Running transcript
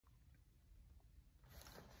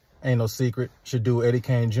Ain't no secret. Should do Eddie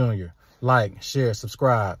Kane Jr. Like, share,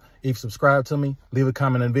 subscribe. If you subscribe to me, leave a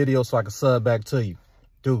comment in the video so I can sub back to you.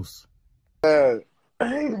 Deuce. Hey,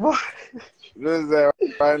 boy. This is that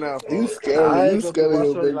right now, folks. You scared of your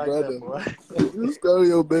big like brother. That, you scared of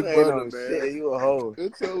your big brother, no man. Shit, you a hoe.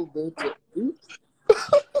 It's your bitch.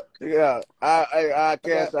 Yeah, I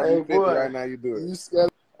cash out you 50 right now. You do it. You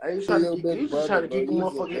scared you of your big brother, bro.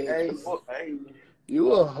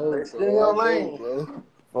 You a hoe, Stay in your lane, bro.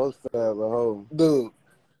 Folks fell a hoe. Dude.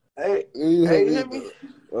 Hey, you hear me?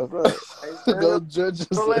 What's up? Go judge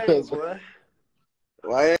yourself, boy.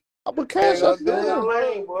 Why? I'm a cash out your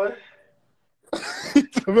lane, boy.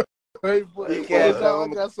 Hey, boy. I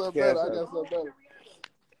got something better.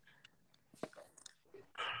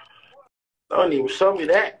 Don't even show me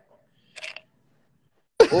that.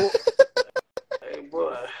 Oh. Hey,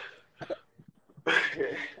 boy.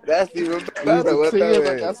 That's even better. What that is?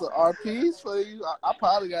 I got some RPs for you. I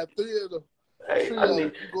probably got 3 of them. Hey, I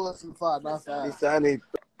need going to the 5, not 5. I need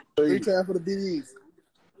 3 times for the BDs.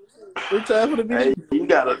 3 times for the BDs. Hey, you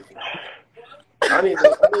gotta. I need a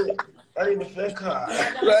fat car.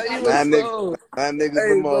 That nigga's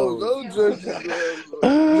the most. Go just pull a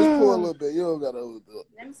little bit. You don't gotta overdo it.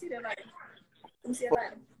 Let me see that light.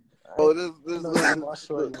 Oh, this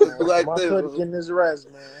like my this. getting his rest,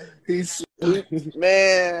 man. He's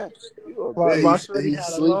man. He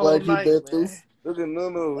sleep like he been through. Look at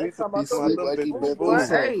Nunu. He sleep like he been through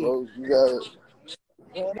something, folks. You got it.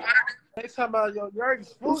 They talking about your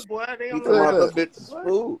Yercs food, boy. They talking about the bitch's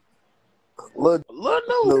food. Look,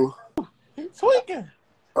 no. He tweaking.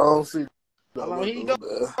 I don't see. He go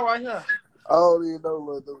right here. I don't even know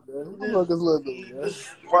Lil Dude, man. Who the fuck is Lil Dude, man?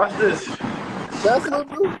 Watch this. That's Lil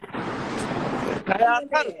Dude?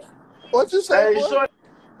 What you say, boy?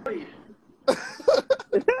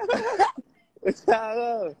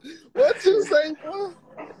 What you say, boy?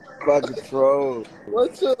 Fucking troll.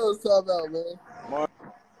 What you talking about, man?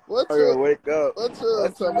 What you wake up? What you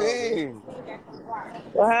talking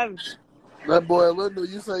about? What happened? That boy Lil Dude,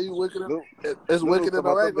 you say you wicked. It's wicked in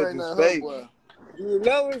the right now, huh, boy? You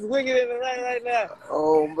know it's wicked in the right now.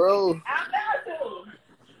 Oh, bro.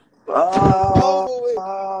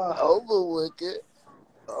 Over wicked.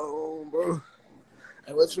 Oh, bro.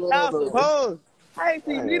 And what you want to do? I ain't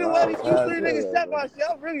seen neither one of you 3 niggas step my shit.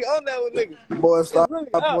 I'm really on that with niggas. Boy, stop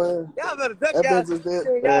playing. Y'all better duck that y'all. Bitch is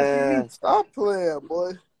dead. Stop playing,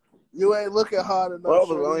 boy. You ain't looking hard enough.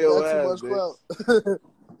 On your ass, too much clout.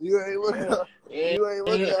 You ain't looking hard. You ain't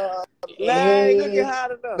looking hard. Nah, I ain't looking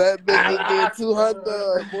hard enough. That bitch is getting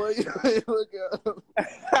 200, boy. You ain't looking hard.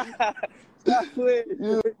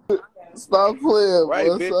 Stop playing, right,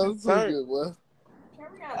 boy. Bitch, Stop tweaking, boy.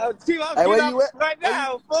 Hey, where you at? Right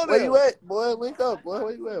now, where you at, boy? Link up, boy.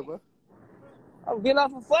 Where you at, boy? I'm getting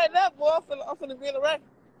off a flight now, boy. I'm finna be in the rack.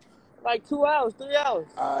 Like 2 hours, 3 hours.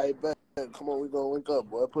 I bet. Come on, we gonna link up,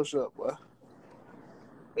 boy. Push up, boy.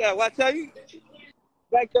 Yeah, watch out. You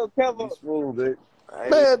back your cover. Smooth, bitch.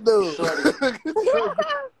 Man, dude.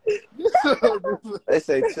 They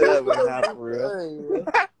say Chubb ain't hot for real.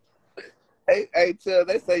 Hey, Chubb,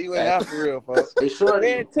 they say you ain't hot for real, folks. Hey, shorty.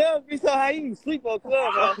 Man, Chubb be so high you can sleep on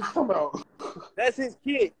Club, huh? That's his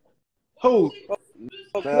kid. Who?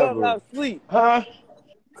 On Club, not sleep. Huh?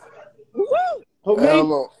 Woo! Who, me?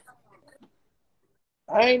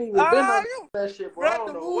 I ain't even been on that shit, bro. I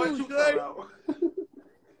don't know what you talking about.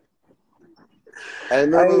 Hey,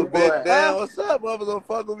 no, bitch, damn, what's up, mother? Don't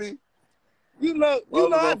fuck with me. You know,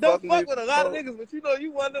 I don't fuck with a lot of niggas, but you know,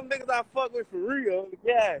 you one of them niggas I fuck with for real.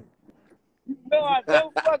 Yeah. You know, I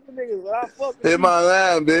don't fuck with niggas, but I fuck with Hit my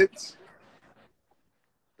line, bitch.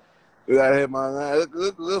 You gotta hit my line.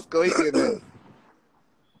 Let's go. He getting that.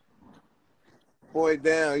 Point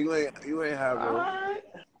down. You ain't high, bro. Right.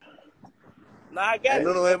 Nah, I got it.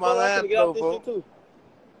 No, hit my line, though, folks.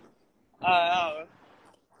 All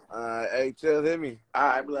right. Hey, Chubb, hit me. All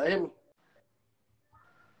right, blood, hit me.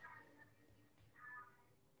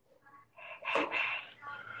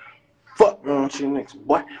 Fuck wrong with you niggas,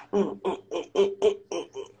 boy. All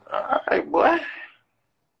right, boy.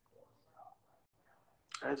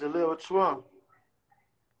 That's a little Trump.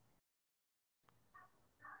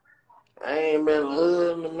 I ain't been in the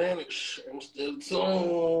hood in a minute. I'm still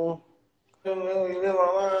tuned. You live my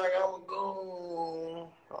line, I'ma go.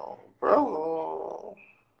 Oh, bro.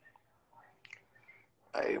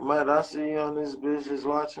 Hey, man, I see you on this bitch just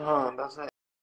watching, huh? That's it.